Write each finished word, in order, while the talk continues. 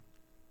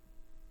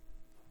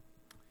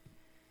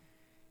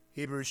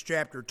Hebrews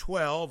chapter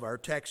 12, our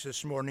text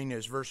this morning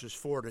is verses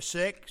 4 to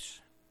 6.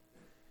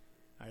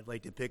 I'd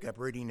like to pick up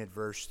reading at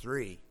verse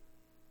 3.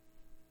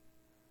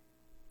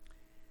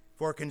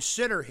 For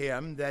consider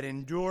him that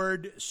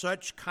endured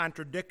such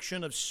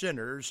contradiction of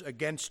sinners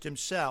against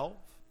himself,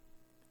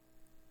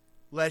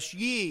 lest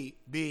ye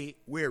be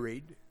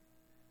wearied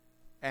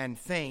and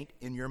faint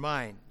in your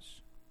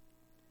minds.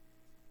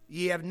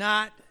 Ye have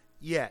not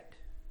yet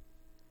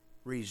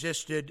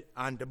resisted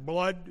unto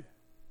blood,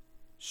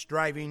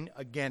 striving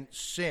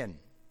against sin.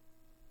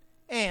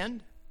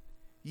 And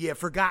ye have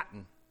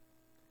forgotten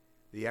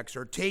the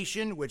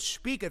exhortation which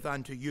speaketh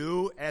unto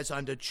you as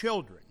unto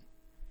children.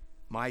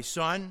 My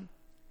son,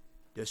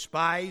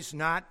 despise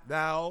not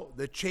thou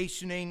the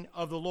chastening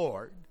of the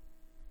Lord,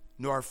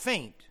 nor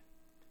faint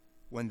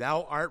when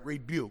thou art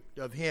rebuked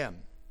of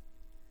him.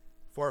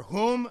 For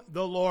whom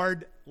the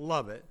Lord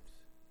loveth,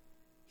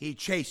 he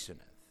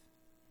chasteneth,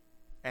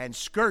 and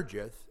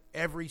scourgeth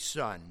every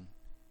son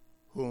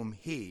whom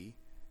he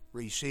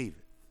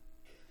receiveth.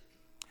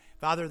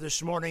 Father,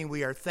 this morning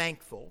we are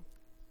thankful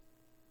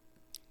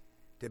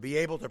to be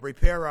able to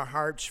prepare our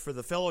hearts for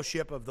the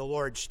fellowship of the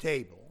Lord's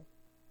table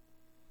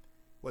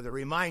with a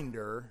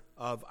reminder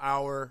of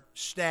our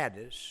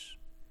status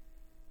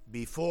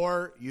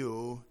before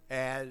you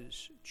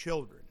as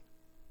children.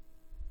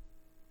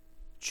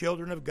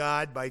 Children of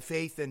God by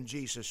faith in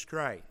Jesus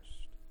Christ.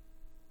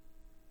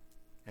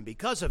 And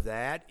because of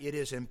that, it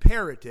is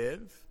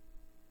imperative,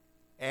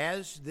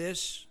 as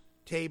this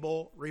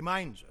table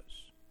reminds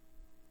us,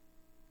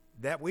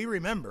 that we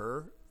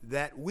remember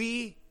that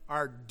we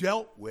are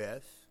dealt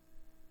with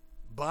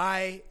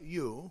by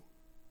you,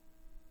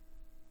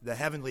 the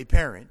heavenly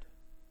parent,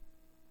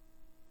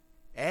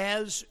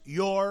 as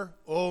your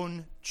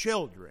own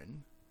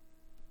children,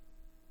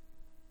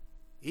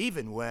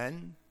 even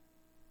when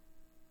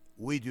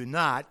we do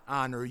not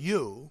honor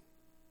you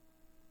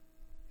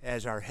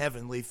as our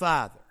heavenly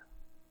Father.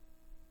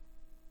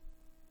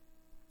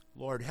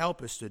 Lord,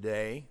 help us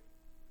today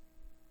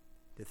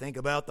to think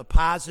about the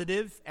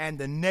positive and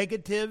the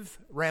negative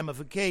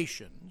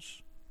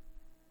ramifications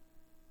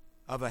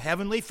of a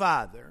heavenly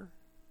Father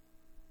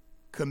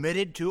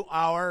committed to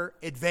our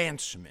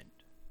advancement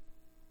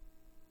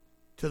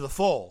to the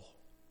full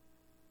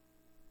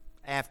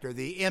after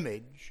the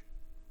image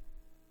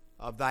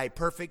of thy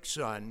perfect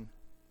Son,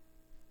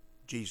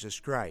 Jesus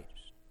Christ.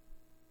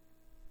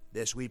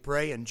 This we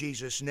pray in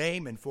Jesus'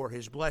 name and for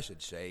his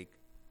blessed sake.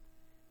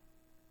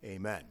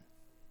 Amen.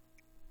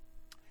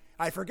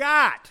 I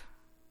forgot.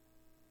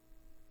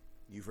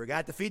 You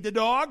forgot to feed the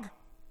dog?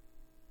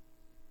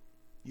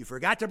 You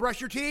forgot to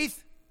brush your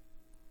teeth?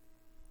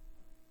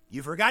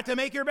 You forgot to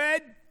make your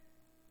bed?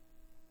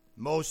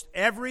 Most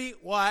every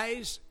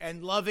wise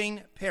and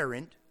loving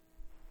parent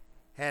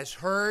has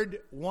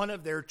heard one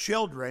of their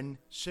children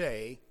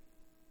say,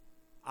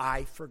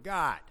 I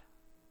forgot.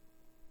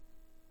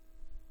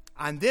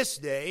 On this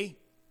day,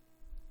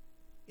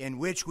 in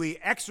which we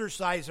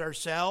exercise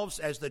ourselves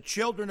as the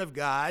children of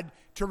God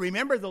to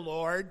remember the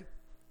Lord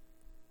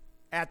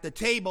at the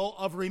table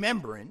of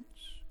remembrance,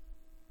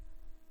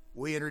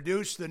 we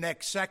introduce the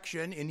next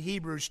section in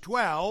Hebrews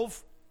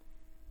 12,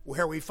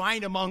 where we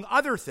find, among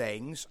other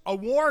things, a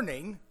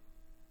warning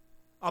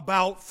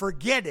about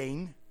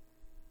forgetting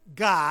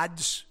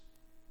God's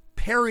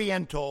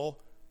parental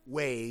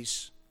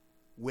ways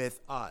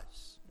with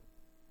us.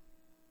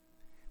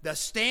 The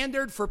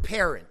standard for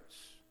parents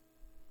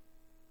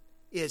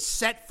is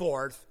set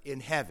forth in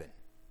heaven.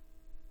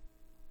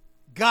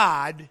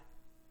 God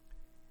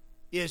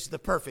is the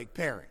perfect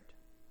parent.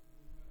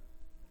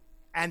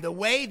 And the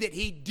way that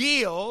he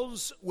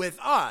deals with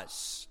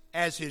us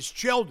as his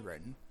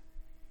children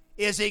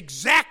is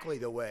exactly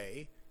the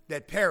way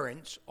that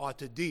parents ought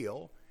to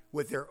deal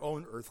with their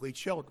own earthly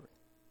children.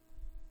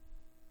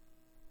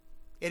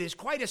 It is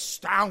quite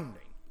astounding,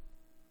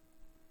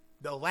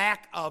 the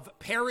lack of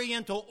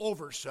parental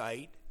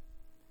oversight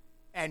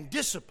and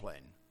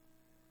discipline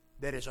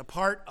that is a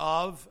part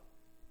of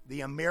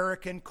the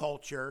American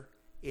culture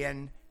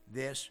in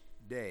this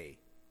day.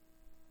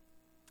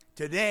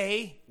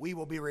 Today, we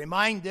will be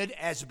reminded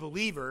as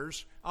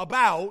believers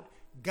about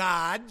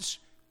God's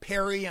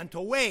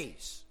parental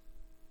ways.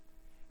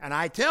 And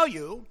I tell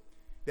you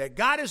that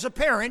God as a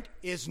parent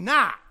is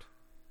not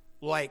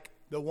like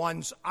the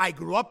ones I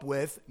grew up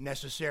with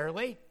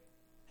necessarily,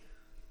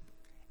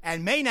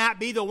 and may not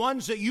be the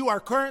ones that you are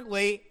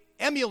currently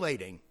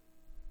emulating.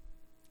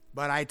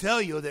 But I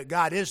tell you that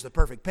God is the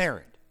perfect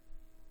parent,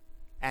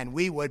 and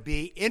we would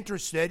be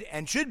interested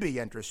and should be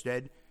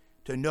interested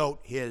to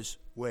note his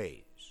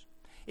ways.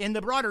 In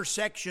the broader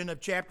section of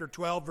chapter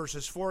 12,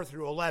 verses 4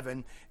 through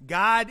 11,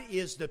 God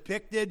is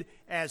depicted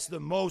as the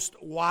most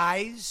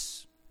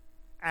wise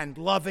and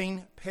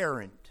loving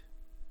parent,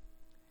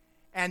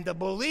 and the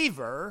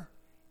believer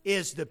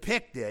is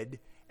depicted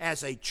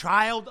as a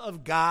child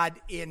of God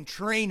in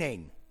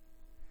training.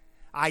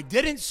 I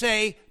didn't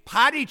say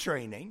potty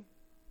training,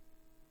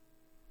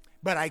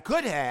 but I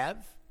could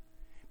have,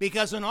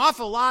 because an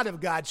awful lot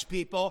of God's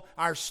people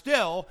are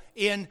still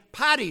in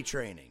potty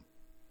training.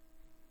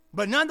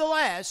 But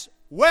nonetheless,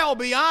 well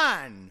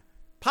beyond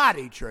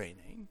potty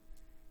training,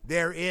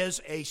 there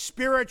is a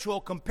spiritual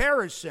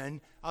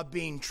comparison of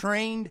being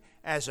trained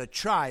as a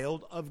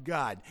child of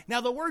God.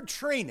 Now, the word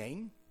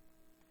training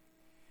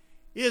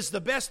is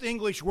the best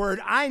English word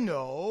I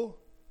know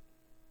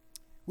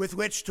with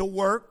which to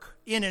work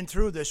in and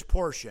through this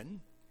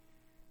portion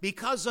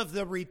because of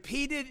the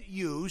repeated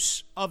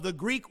use of the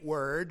Greek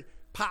word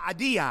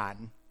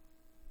paidion,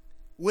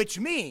 which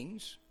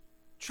means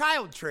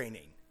child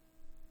training,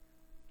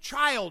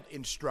 child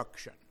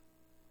instruction,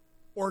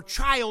 or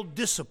child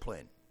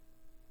discipline.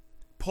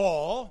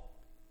 Paul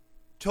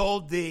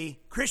told the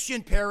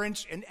Christian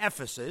parents in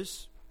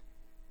Ephesus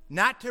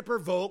not to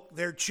provoke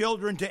their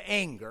children to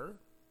anger,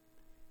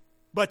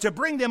 but to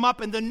bring them up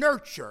in the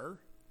nurture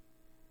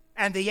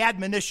and the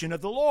admonition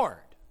of the Lord.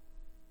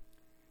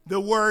 The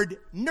word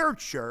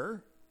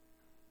nurture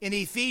in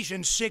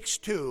Ephesians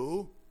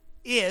 6:2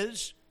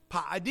 is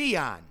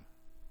paidion.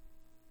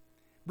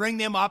 Bring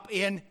them up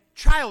in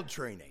child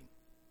training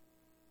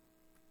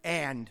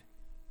and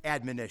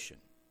admonition.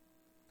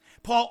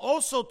 Paul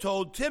also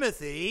told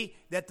Timothy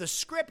that the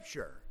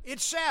Scripture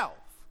itself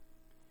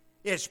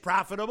is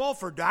profitable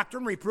for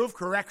doctrine, reproof,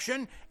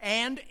 correction,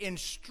 and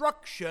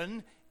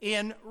instruction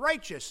in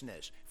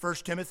righteousness.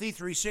 1 Timothy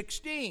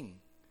 3:16.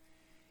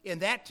 In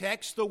that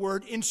text, the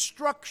word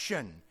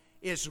instruction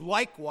is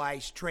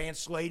likewise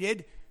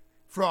translated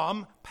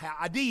from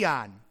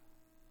paidion.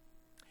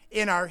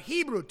 In our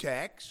Hebrew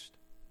text,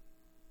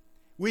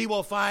 we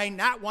will find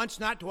not once,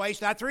 not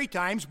twice, not three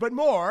times, but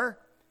more,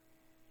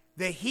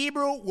 the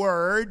Hebrew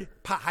word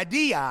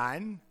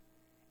paidion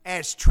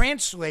as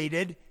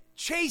translated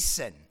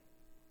chasten.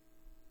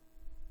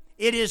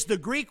 It is the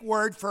Greek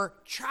word for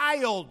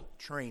child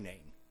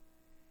training,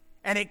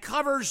 and it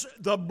covers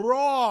the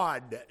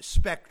broad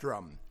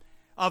spectrum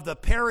of the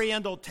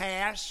parental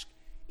task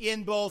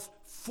in both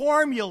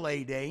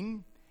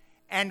formulating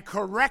and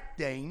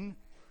correcting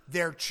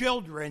their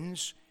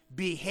children's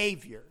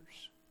behaviors.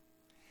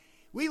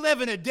 We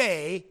live in a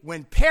day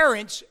when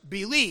parents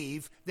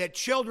believe that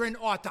children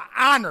ought to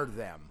honor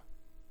them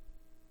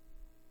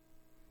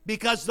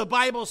because the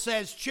Bible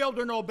says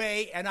children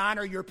obey and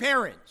honor your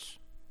parents.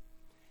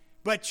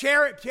 But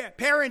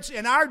parents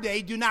in our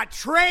day do not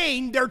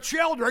train their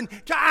children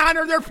to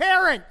honor their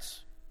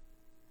parents.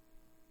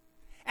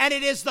 And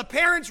it is the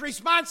parents'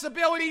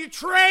 responsibility to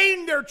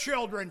train their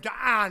children to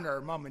honor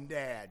mom and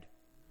dad.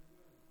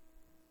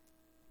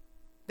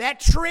 That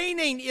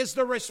training is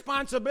the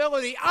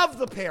responsibility of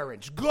the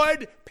parents.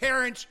 Good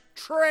parents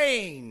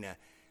train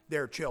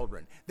their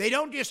children. They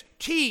don't just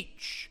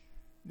teach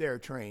their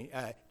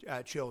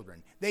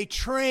children. They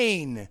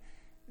train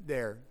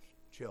their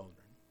children.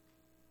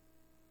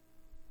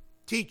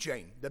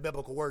 Teaching, the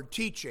biblical word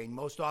teaching,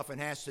 most often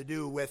has to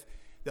do with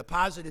the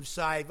positive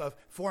side of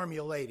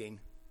formulating,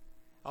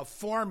 of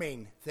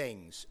forming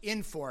things,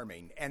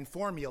 informing and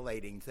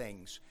formulating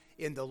things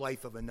in the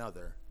life of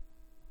another.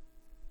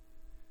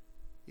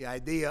 The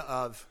idea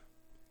of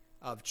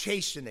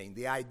chastening,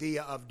 the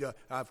idea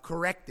of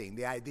correcting,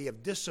 the idea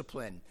of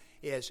discipline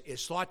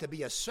is thought to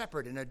be a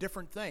separate and a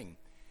different thing.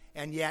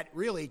 And yet,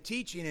 really,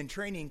 teaching and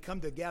training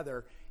come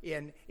together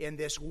in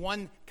this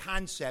one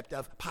concept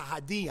of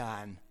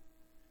paidion.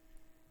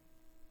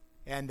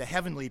 And the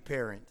heavenly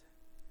parent,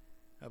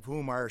 of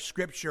whom our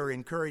Scripture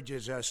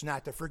encourages us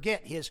not to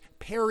forget his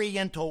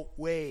parental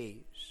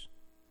ways.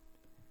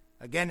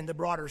 Again, in the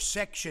broader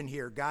section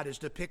here, God is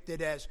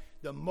depicted as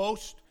the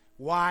most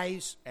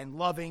wise and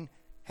loving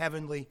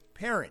heavenly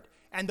parent.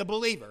 And the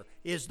believer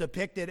is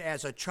depicted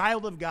as a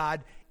child of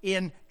God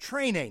in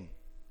training.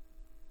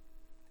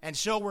 And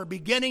so we're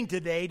beginning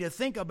today to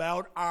think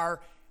about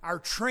our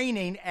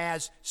training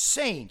as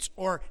saints,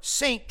 or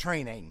saint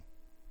training.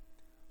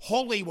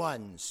 Holy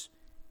ones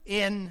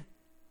in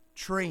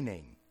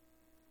training.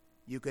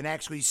 You can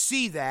actually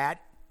see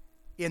that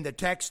in the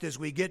text as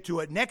we get to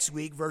it next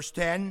week, verse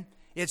 10.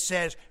 It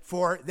says,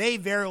 "For they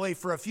verily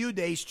for a few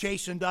days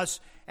chastened us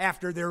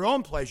after their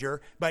own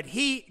pleasure, but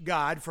he,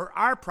 God, for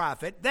our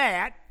profit,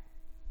 that,"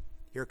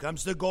 here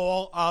comes the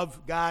goal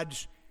of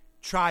God's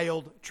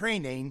child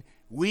training,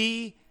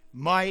 "we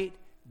might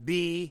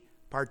be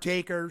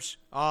partakers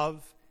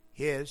of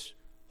his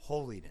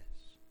holiness."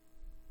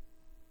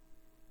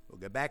 We'll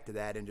get back to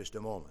that in just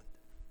a moment.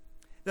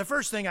 The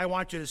first thing I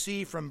want you to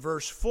see from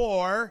verse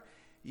 4,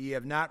 "Ye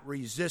have not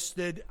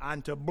resisted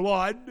unto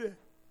blood,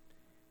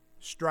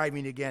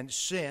 striving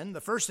against sin."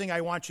 The first thing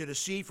I want you to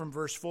see from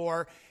verse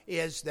 4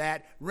 is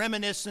that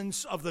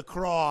reminiscence of the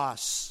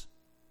cross.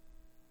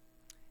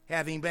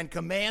 Having been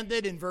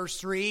commanded in verse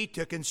 3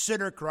 to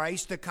consider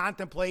Christ, to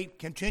contemplate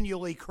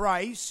continually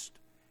Christ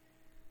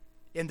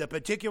in the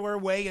particular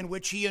way in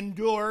which he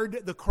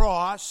endured the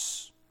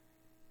cross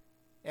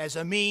as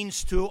a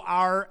means to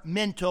our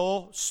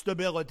mental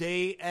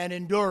stability and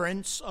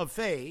endurance of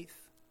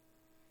faith.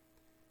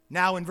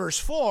 Now in verse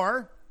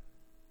 4,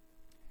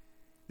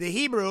 the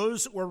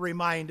Hebrews were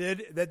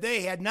reminded that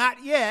they had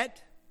not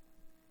yet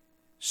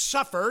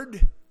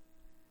suffered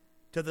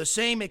to the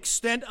same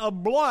extent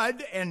of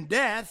blood and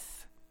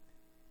death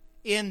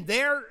in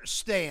their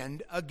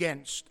stand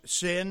against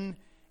sin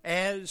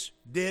as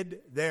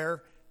did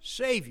their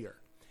Savior.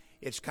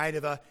 It's kind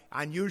of an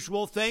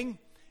unusual thing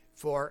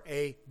for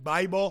a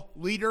Bible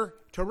leader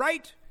to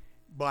write,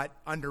 but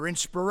under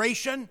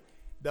inspiration,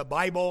 the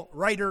Bible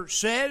writer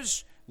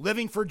says,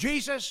 living for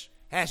Jesus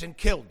hasn't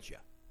killed you.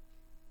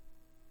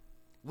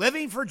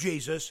 Living for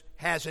Jesus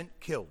hasn't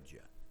killed you.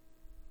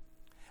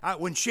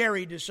 When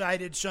Sherry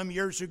decided some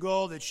years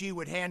ago that she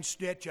would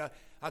hand-stitch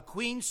a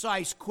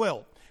queen-size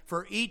quilt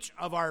for each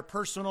of our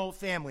personal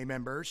family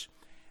members,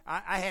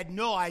 I had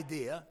no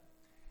idea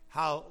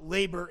how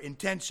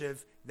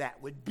labor-intensive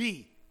that would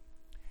be.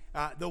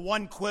 The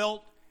one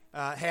quilt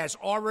has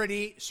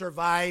already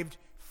survived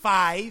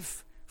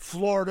 5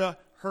 Florida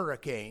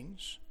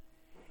hurricanes,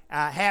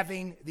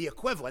 having the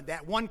equivalent,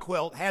 that one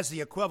quilt has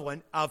the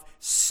equivalent of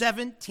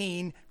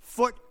 17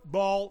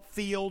 football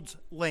fields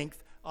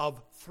length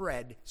of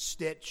thread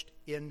stitched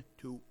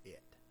into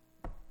it.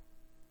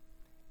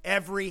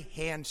 Every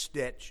hand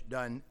stitch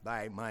done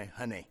by my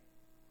honey.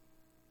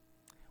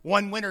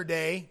 One winter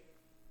day,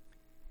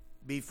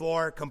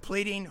 before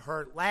completing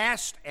her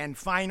last and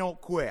final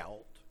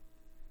quilt,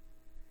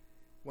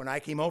 when I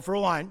came home for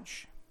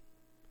lunch,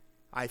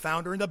 I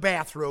found her in the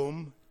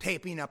bathroom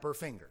taping up her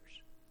fingers.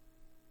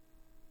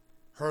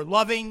 Her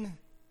loving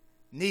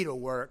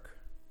needlework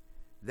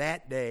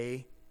that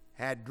day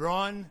had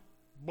drawn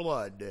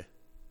blood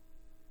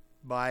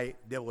by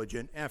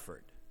diligent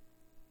effort.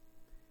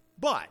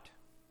 But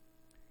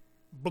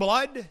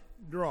blood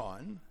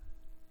drawn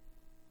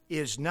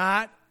is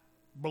not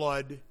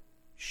blood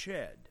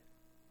shed.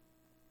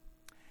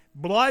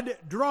 Blood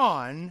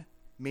drawn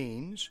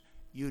means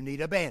you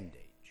need a bandage.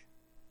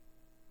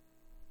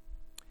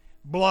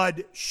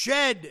 Blood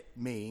shed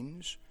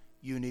means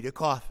you need a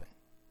coffin.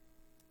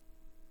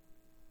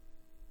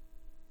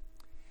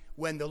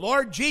 When the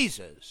Lord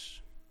Jesus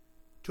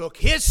took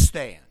his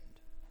stand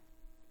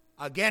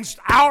against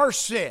our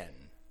sin,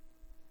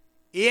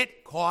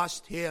 it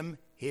cost him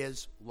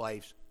his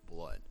life's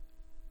blood.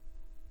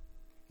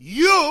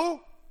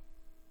 You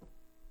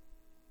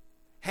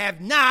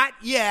have not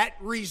yet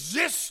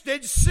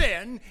resisted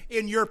sin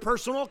in your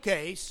personal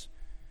case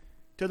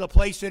to the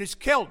place that has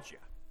killed you.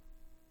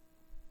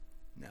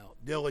 Now,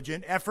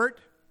 diligent effort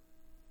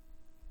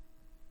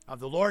of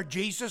the Lord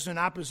Jesus in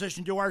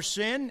opposition to our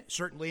sin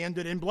certainly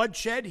ended in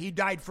bloodshed. He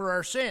died for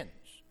our sins.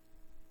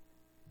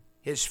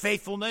 His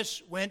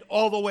faithfulness went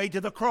all the way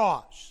to the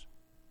cross,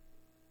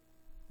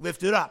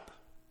 lifted up,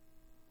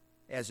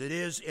 as it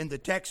is in the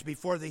text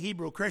before the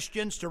Hebrew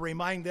Christians, to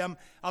remind them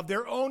of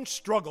their own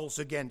struggles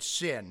against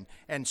sin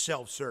and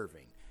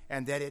self-serving,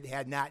 and that it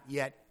had not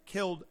yet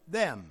killed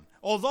them.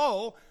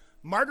 Although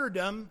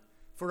martyrdom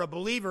for a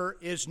believer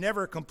is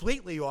never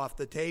completely off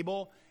the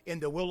table in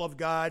the will of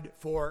God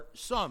for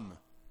some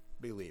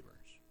believers.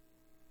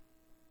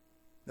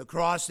 The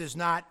cross is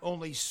not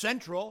only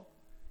central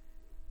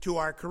to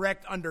our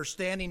correct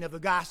understanding of the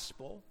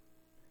gospel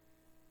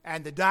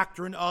and the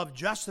doctrine of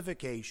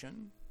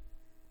justification,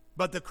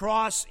 but the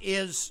cross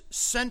is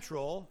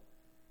central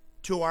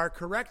to our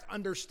correct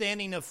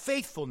understanding of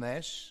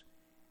faithfulness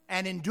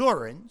and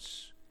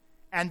endurance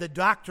and the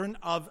doctrine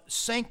of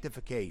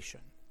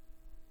sanctification.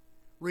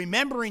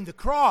 Remembering the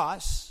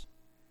cross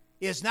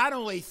is not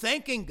only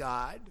thanking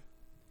God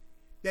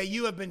that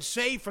you have been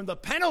saved from the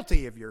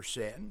penalty of your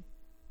sin,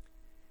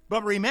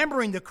 but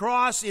remembering the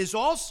cross is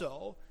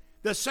also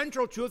the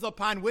central truth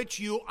upon which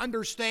you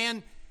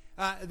understand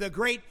the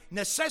great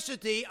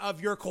necessity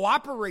of your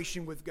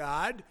cooperation with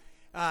God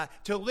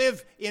to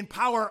live in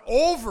power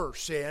over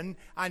sin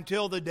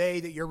until the day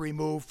that you're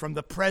removed from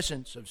the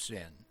presence of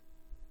sin.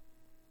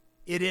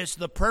 It is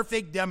the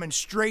perfect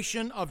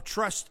demonstration of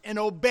trust and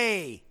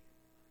obey.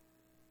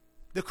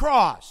 The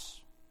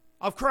cross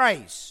of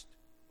Christ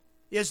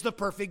is the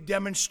perfect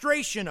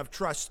demonstration of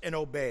trust and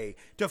obey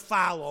to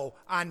follow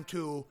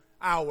unto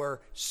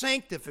our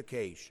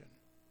sanctification.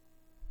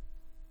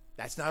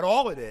 That's not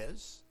all it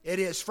is. It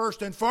is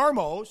first and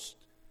foremost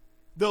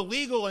the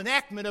legal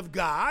enactment of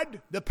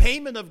God, the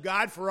payment of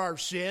God for our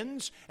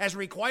sins as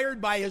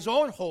required by his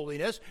own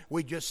holiness.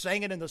 We just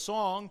sang it in the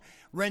song,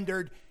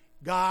 rendered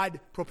God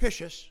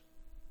propitious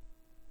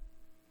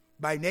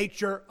by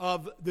nature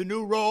of the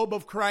new robe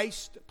of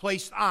Christ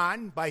placed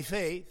on by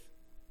faith.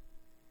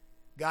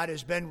 God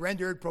has been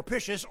rendered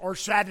propitious or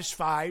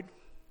satisfied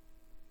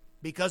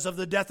because of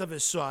the death of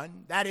his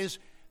Son. That is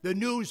the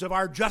news of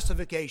our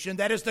justification.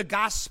 That is the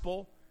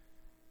gospel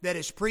that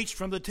is preached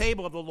from the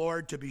table of the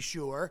Lord, to be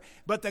sure.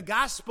 But the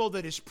gospel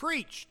that is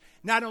preached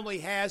not only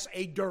has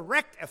a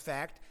direct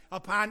effect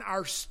upon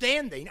our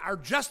standing, our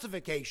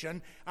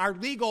justification, our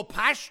legal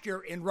posture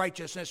in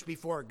righteousness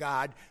before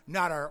God,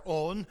 not our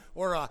own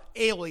or an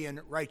alien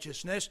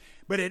righteousness,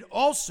 but it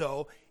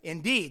also,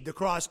 indeed, the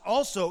cross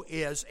also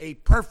is a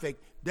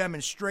perfect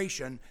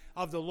demonstration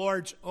of the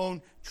Lord's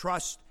own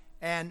trust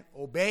and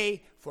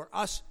obey for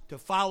us to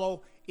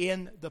follow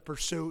in the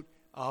pursuit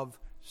of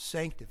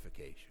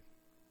sanctification.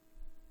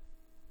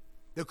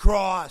 The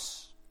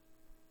cross,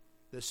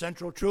 the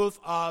central truth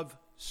of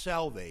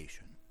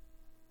salvation.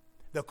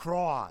 the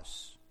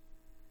cross,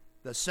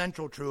 the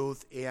central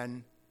truth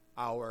in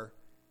our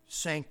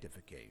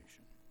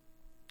sanctification.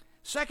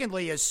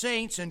 Secondly, as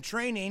saints in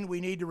training,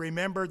 we need to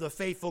remember the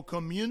faithful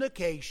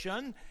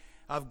communication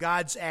of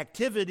God's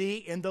activity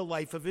in the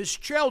life of his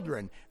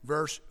children.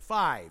 Verse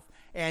 5,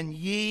 and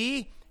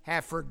ye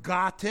have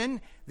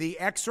forgotten the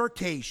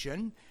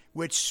exhortation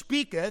which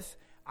speaketh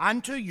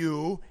unto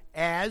you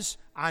as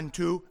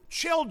unto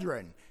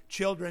children.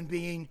 Children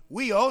being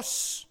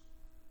huios,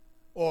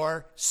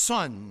 or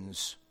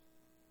sons.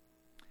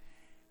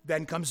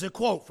 Then comes a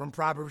quote from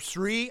Proverbs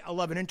 3,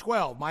 11 and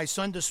 12. My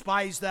son,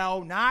 despise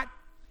thou not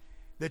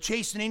the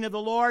chastening of the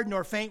Lord,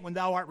 nor faint when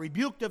thou art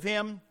rebuked of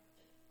him.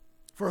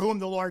 For whom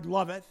the Lord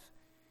loveth,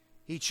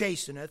 he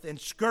chasteneth, and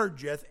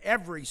scourgeth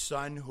every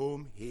son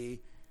whom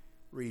he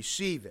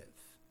receiveth.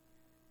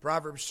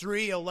 Proverbs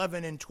 3,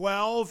 11 and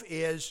 12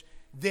 is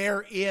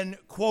therein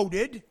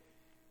quoted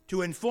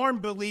to inform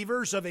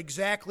believers of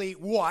exactly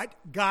what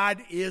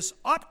God is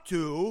up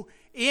to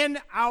in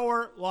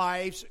our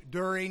lives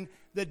during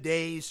the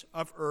days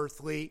of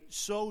earthly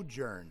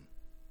sojourn.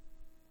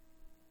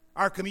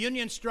 Our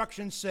communion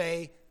instructions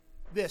say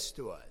this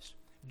to us: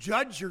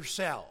 judge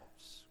yourselves.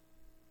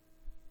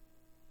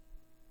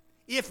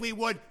 If we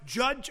would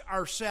judge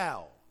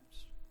ourselves,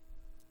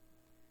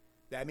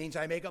 that means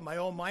I make up my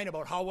own mind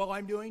about how well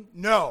I'm doing?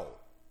 No.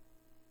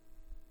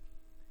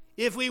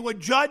 If we would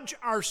judge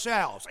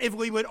ourselves, if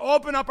we would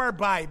open up our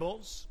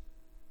Bibles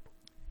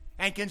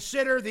and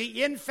consider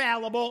the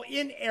infallible,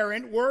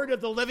 inerrant Word of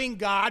the living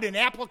God in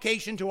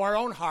application to our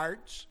own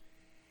hearts,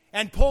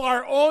 and pull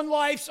our own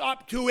lives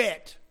up to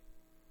it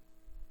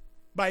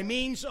by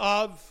means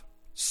of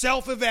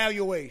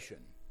self-evaluation,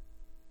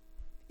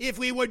 if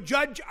we would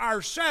judge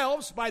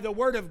ourselves by the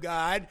Word of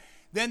God,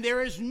 then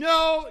there is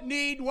no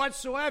need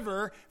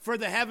whatsoever for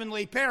the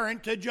Heavenly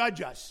Parent to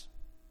judge us.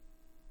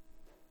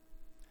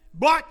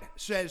 But,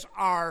 says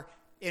our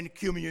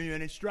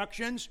communion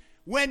instructions,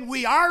 when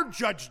we are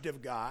judged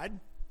of God,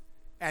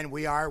 and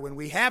we are when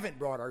we haven't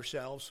brought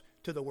ourselves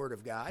to the Word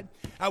of God,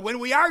 when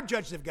we are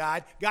judged of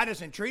God, God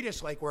doesn't treat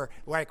us like we're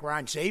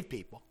unsaved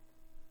people.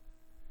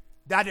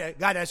 God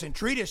doesn't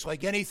treat us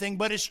like anything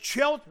but his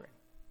children.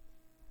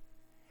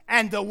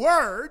 And the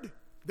word,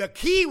 the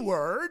key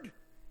word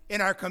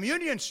in our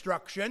communion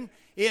instruction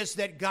is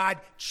that God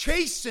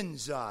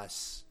chastens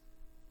us.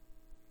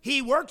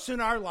 He works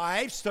in our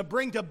lives to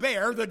bring to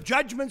bear the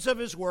judgments of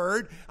his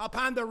word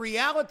upon the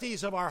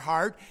realities of our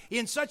heart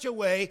in such a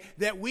way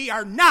that we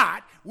are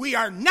not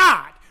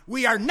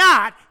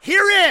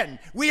herein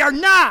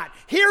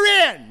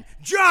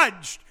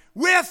judged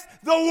with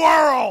the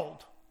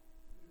world.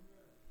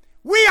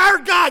 We are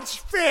God's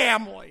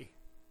family.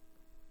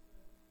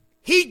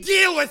 He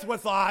dealeth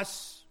with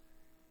us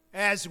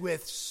as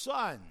with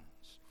sons.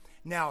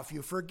 Now, if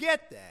you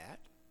forget that,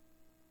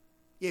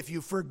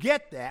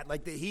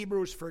 like the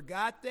Hebrews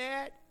forgot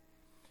that,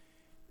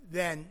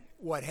 then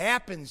what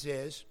happens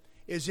is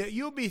that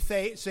you'll be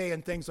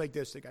saying things like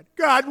this to God.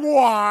 God,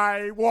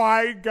 why?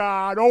 Why,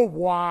 God? Oh,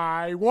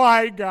 why?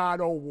 Why,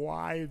 God? Oh,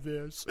 why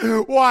this?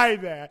 Why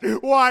that?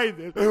 Why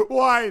this?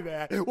 Why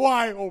that?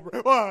 Why over?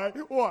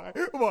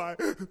 Why?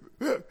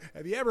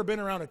 Have you ever been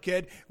around a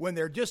kid when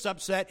they're just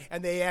upset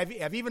and they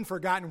have even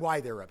forgotten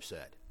why they're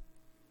upset?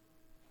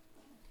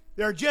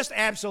 They're just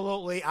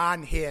absolutely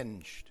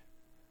unhinged.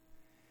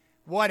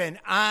 What an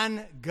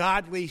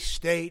ungodly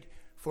state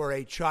for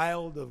a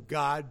child of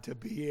God to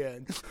be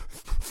in.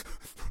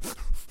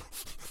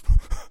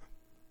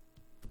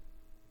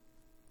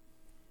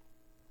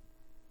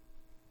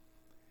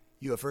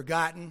 You have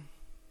forgotten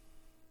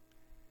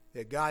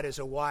that God is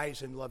a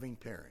wise and loving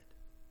parent.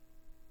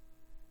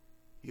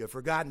 You have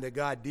forgotten that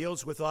God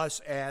deals with us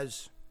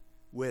as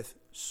with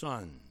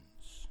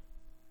sons.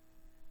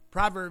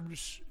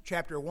 Proverbs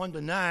chapter 1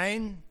 to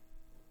 9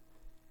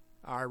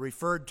 are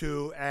referred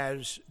to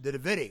as the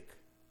Davidic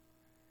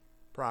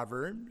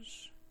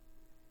Proverbs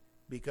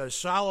because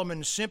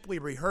Solomon simply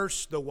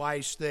rehearsed the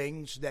wise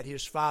things that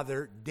his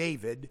father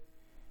David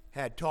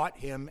had taught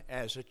him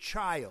as a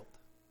child.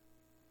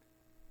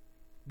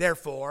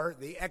 Therefore,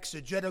 the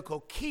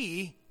exegetical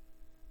key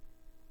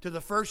to the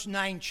first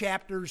 9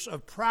 chapters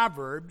of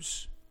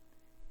Proverbs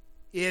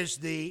is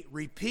the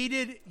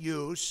repeated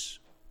use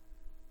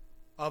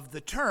of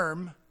the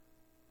term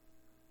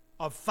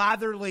of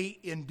fatherly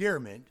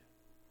endearment,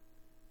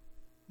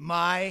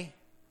 my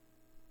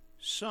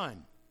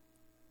son.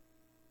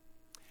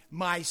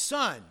 My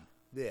son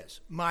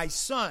this, my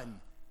son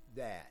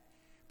that.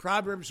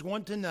 Proverbs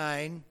 1 to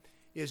 9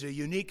 is a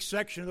unique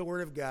section of the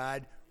Word of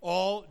God,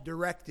 all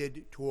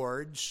directed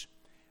towards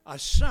a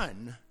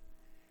son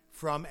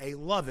from a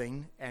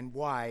loving and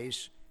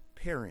wise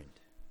parent.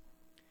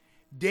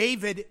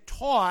 David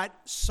taught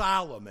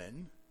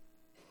Solomon,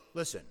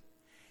 listen,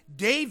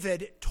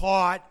 David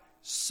taught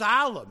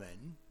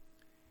Solomon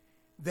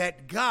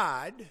that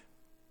God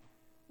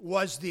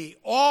was the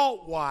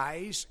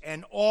all-wise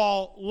and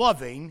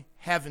all-loving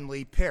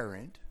heavenly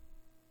parent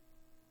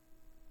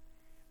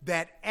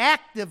that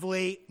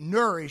actively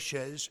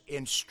nourishes,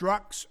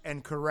 instructs,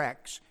 and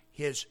corrects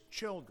his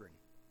children.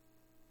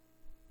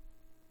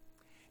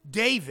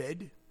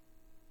 David,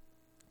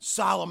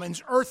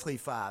 Solomon's earthly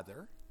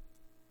father,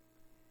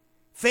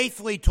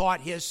 faithfully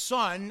taught his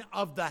son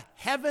of the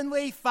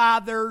heavenly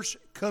Father's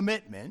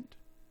commitment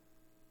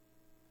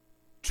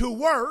to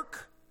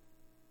work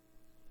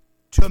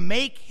to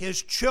make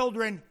his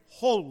children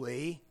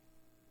holy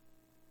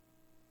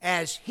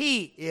as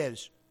he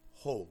is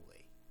holy.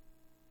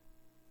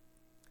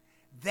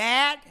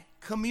 That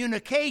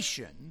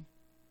communication,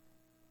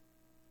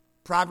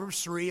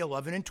 Proverbs 3,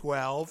 11, and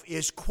 12,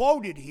 is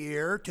quoted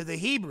here to the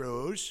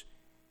Hebrews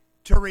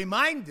to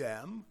remind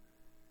them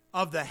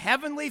of the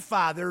Heavenly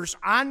Father's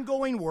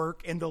ongoing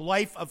work in the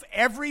life of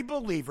every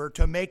believer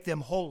to make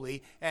them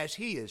holy as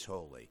he is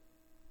holy.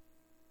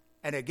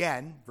 And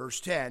again, verse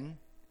 10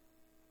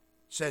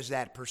 says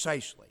that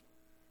precisely.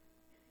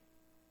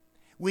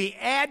 We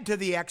add to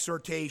the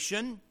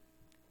exhortation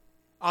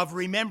of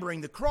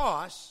remembering the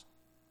cross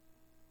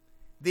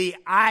the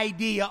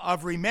idea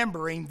of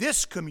remembering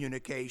this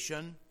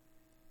communication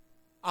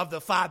of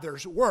the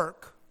Father's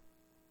work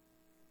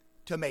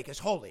to make us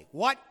holy.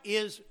 What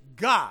is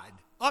God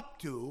up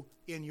to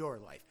in your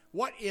life?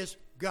 What is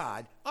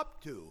God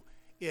up to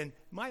in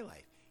my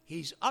life?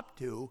 He's up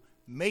to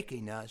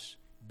making us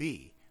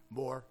be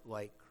more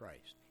like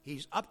Christ.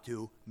 He's up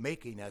to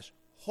making us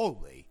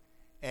holy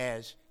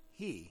as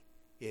he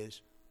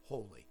is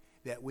holy.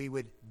 That we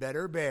would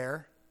better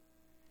bear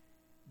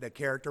the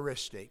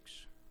characteristics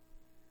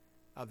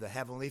of the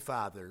Heavenly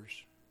Father's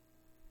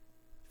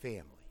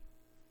family.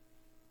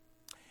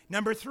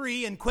 Number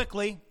 3, and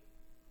quickly,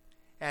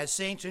 as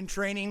saints in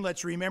training,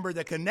 let's remember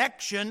the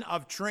connection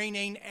of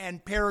training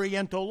and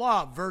parental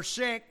love. Verse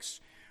 6,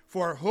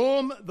 for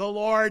whom the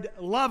Lord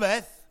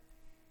loveth,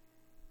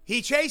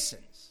 he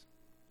chastens.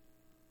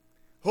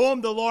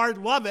 Whom the Lord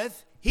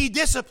loveth, he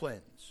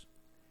disciplines.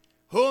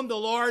 Whom the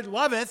Lord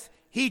loveth,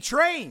 he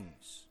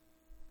trains.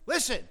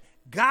 Listen,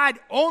 God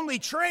only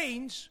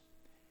trains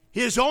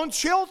his own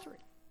children.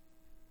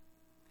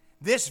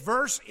 This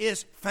verse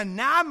is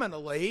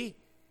phenomenally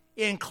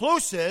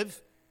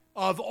inclusive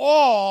of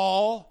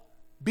all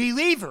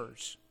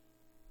believers.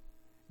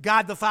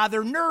 God the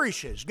Father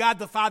nourishes. God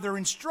the Father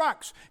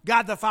instructs.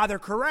 God the Father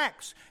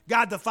corrects.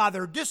 God the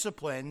Father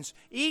disciplines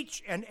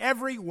each and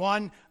every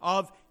one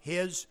of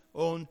his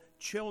own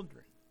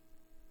children.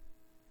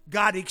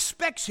 God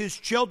expects his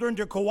children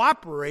to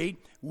cooperate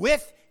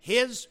with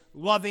his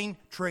loving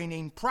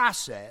training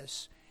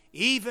process,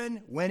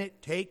 even when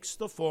it takes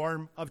the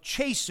form of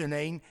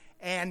chastening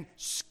and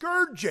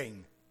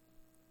scourging.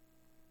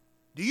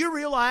 Do you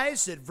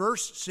realize that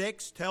verse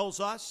 6 tells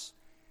us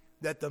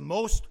that the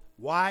most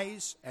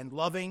wise and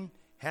loving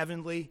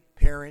heavenly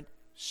parent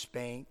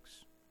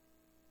spanks,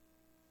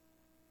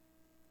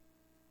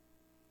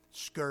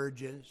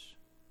 scourges?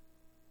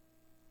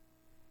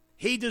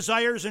 He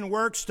desires and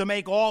works to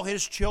make all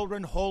his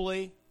children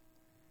holy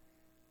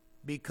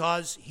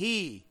because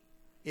he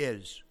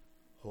is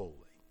holy.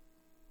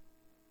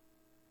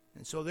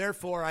 And so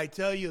therefore I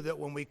tell you that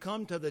when we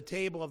come to the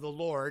table of the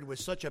Lord with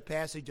such a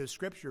passage of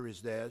Scripture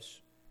as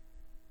this,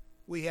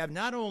 we have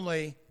not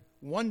only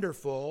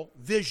wonderful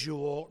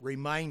visual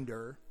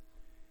reminder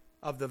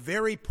of the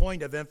very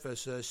point of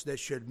emphasis that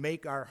should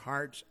make our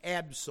hearts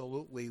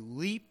absolutely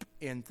leap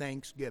in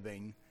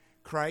thanksgiving.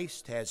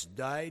 Christ has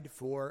died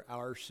for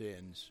our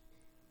sins.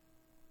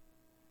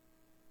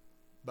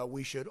 But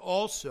we should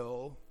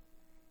also,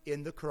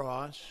 in the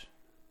cross,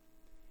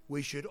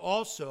 we should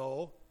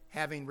also,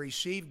 having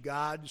received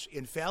God's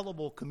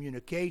infallible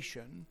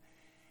communication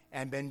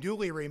and been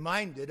duly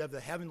reminded of the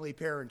heavenly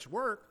parent's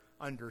work,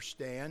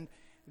 understand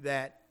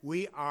that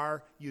we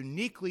are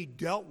uniquely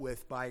dealt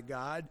with by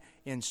God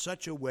in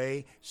such a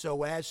way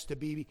so as to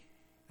be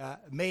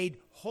made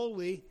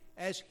holy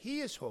as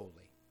he is holy.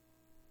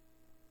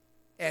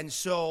 And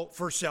so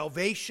for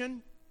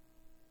salvation,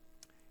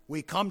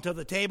 we come to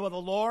the table of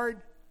the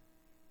Lord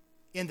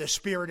in the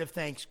spirit of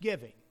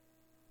thanksgiving.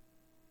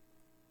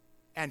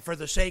 And for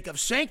the sake of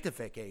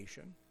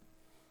sanctification,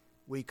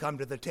 we come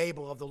to the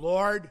table of the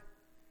Lord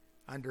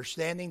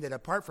understanding that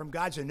apart from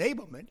God's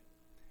enablement,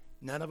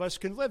 none of us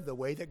can live the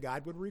way that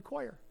God would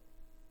require.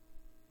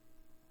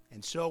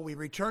 And so we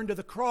return to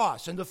the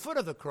cross and the foot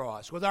of the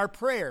cross with our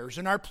prayers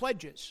and our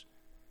pledges,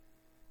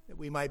 that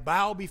we might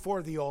bow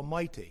before the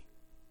Almighty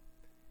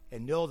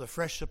and know the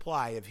fresh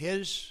supply of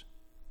his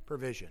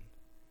provision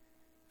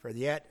for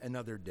yet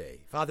another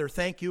day. Father,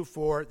 thank you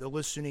for the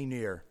listening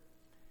ear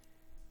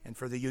and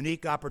for the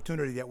unique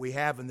opportunity that we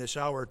have in this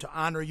hour to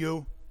honor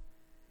you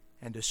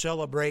and to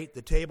celebrate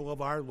the table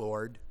of our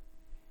Lord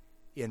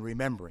in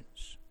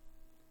remembrance.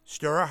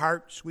 Stir our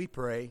hearts, we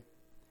pray,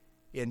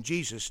 in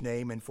Jesus'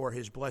 name and for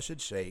his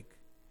blessed sake.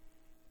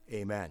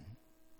 Amen.